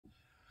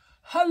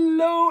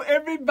Hello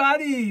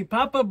everybody,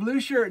 Papa Blue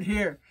Shirt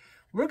here.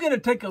 We're going to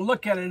take a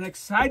look at an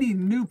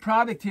exciting new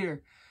product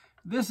here.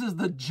 This is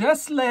the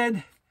Just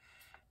LED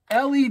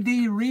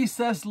LED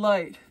recessed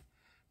light.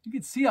 You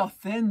can see how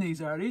thin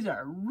these are. These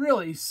are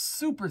really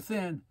super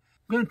thin.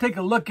 I'm going to take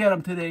a look at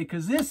them today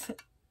because this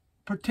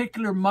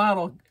particular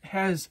model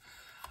has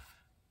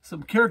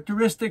some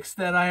characteristics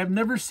that I have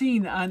never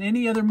seen on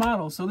any other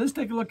model. So let's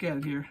take a look at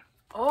it here.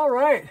 All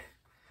right.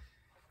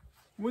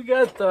 We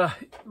got the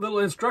little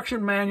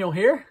instruction manual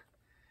here.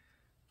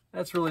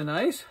 That's really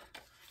nice.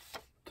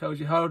 Tells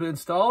you how to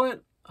install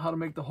it, how to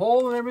make the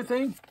hole and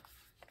everything.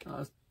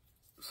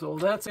 So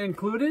that's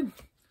included.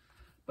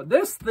 But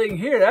this thing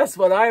here, that's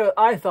what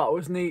I thought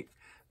was neat.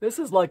 This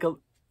is like a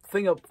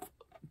thing of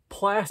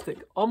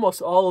plastic.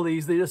 Almost all of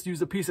these, they just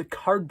use a piece of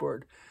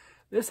cardboard.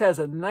 This has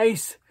a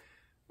nice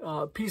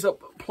piece of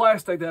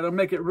plastic that'll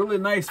make it really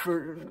nice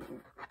for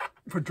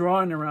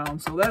drawing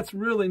around. So that's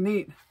really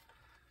neat.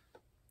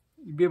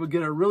 You'll be able to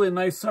get a really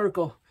nice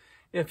circle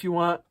if you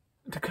want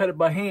to cut it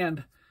by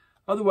hand.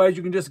 Otherwise,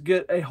 you can just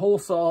get a hole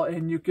saw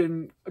and you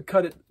can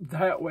cut it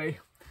that way.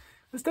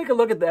 Let's take a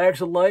look at the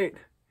actual light.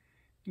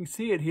 You can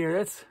see it here.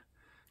 It's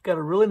got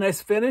a really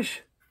nice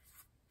finish.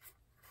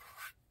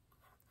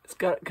 It's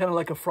got kind of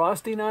like a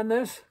frosting on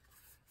this.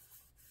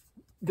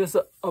 This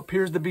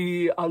appears to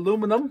be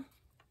aluminum.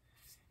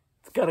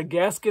 It's got a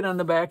gasket on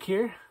the back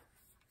here.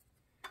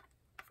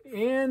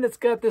 And it's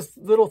got this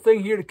little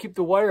thing here to keep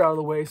the wire out of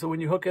the way. So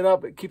when you hook it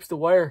up, it keeps the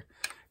wire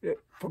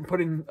from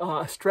putting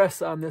stress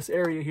on this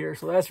area here.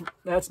 So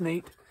that's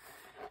neat.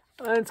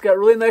 And it's got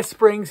really nice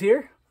springs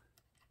here.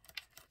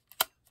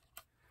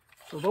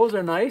 So those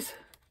are nice.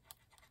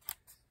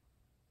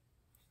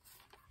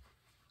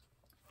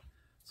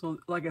 So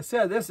like I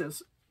said, this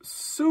is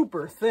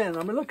super thin.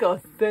 I mean, look how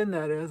thin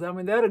that is. I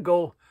mean, that'll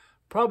go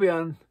probably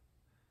on,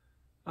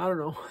 I don't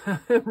know,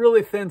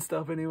 really thin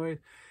stuff anyway.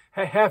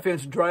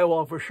 Half-inch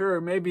drywall for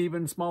sure, maybe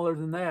even smaller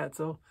than that.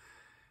 So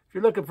if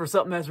you're looking for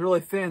something that's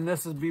really thin,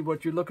 this would be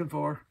what you're looking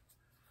for.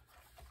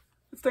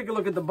 Let's take a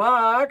look at the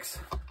box.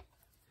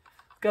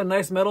 It's got a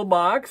nice metal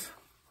box.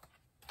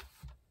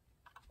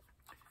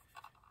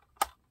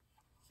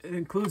 It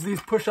includes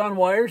these push-on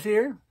wires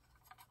here.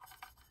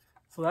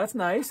 So that's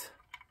nice.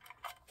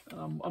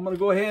 I'm going to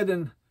go ahead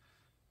and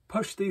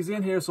push these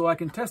in here so I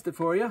can test it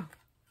for you.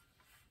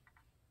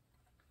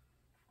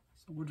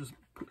 So we'll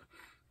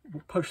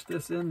push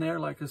this in there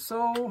like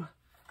so,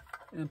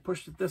 and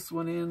push this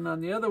one in on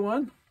the other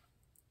one.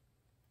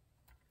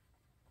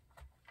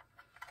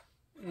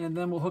 And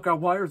then we'll hook our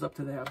wires up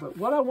to that. But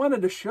what I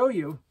wanted to show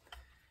you,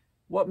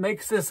 what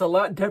makes this a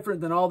lot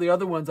different than all the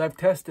other ones I've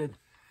tested,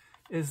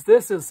 is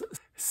this is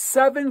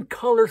 7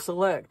 color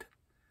select.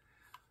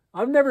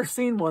 I've never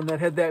seen one that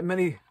had that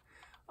many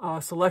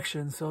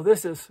selections. So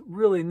this is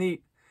really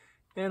neat.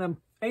 And I'm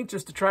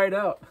anxious to try it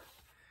out.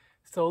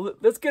 So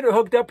let's get it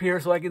hooked up here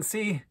so I can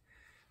see.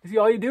 See,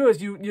 all you do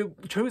is you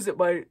choose it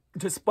by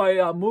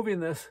moving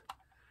this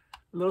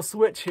little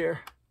switch here.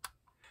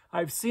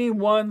 I've seen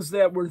ones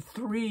that were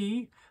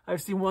 3.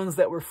 I've seen ones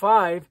that were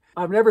 5.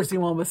 I've never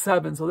seen one with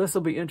 7, so this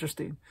will be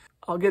interesting.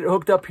 I'll get it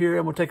hooked up here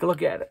and we'll take a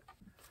look at it.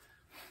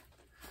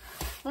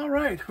 All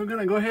right, we're going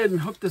to go ahead and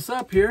hook this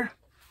up here.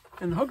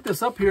 And hook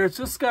this up here, it's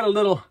just got a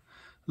little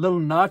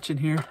notch in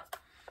here.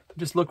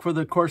 Just look for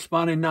the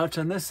corresponding notch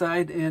on this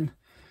side and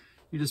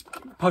you just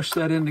push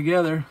that in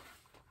together.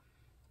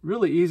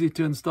 Really easy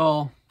to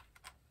install.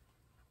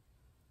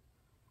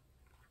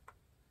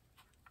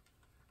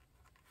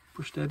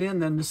 Push that in,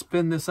 then just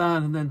spin this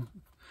on, and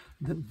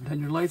then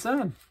your light's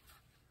on.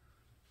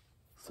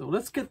 So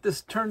let's get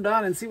this turned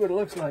on and see what it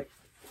looks like.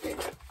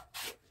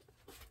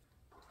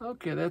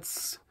 Okay,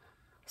 that's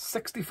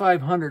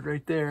 6,500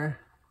 right there.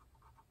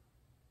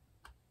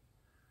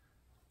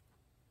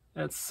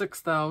 That's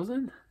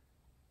 6,000,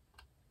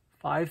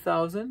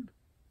 5,000,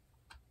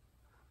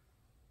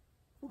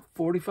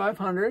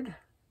 4,500.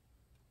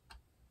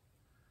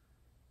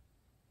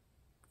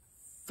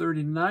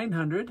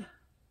 3,900,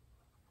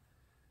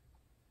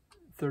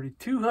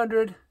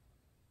 3,200,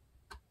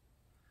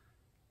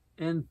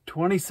 and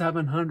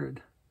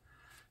 2,700.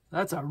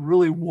 That's a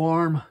really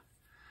warm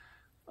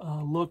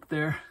look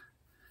there.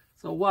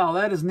 So wow,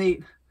 that is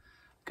neat.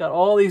 Got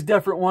all these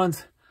different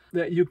ones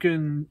that you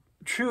can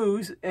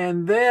choose,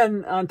 and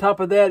then on top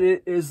of that,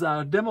 it is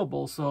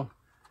dimmable. So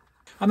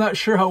I'm not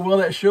sure how well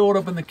that showed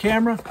up in the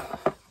camera.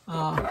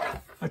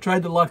 I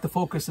tried to lock the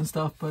focus and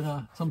stuff,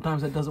 but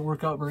sometimes that doesn't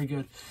work out very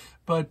good.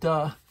 But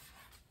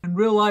in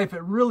real life,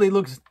 it really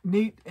looks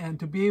neat, and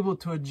to be able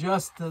to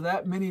adjust to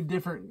that many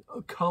different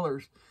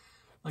colors.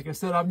 Like I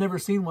said, I've never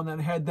seen one that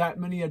had that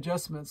many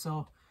adjustments.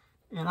 So,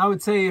 and I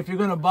would say if you're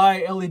going to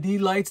buy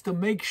LED lights, to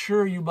make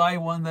sure you buy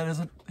one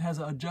that has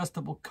an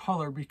adjustable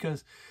color,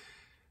 because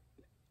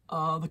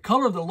the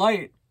color of the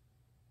light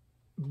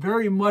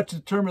very much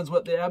determines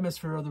what the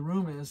atmosphere of the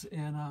room is.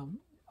 And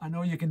I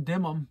know you can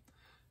dim them.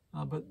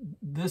 But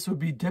this would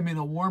be dimming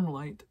a warm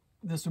light.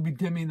 This would be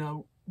dimming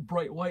a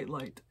bright white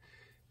light.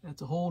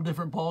 That's a whole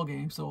different ball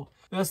game. So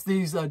that's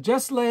these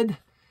Just LED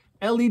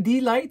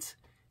LED lights.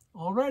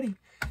 Alrighty.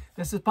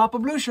 This is Papa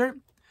Blue Shirt.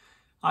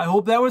 I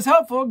hope that was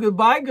helpful.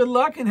 Goodbye, good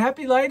luck, and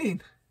happy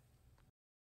lighting.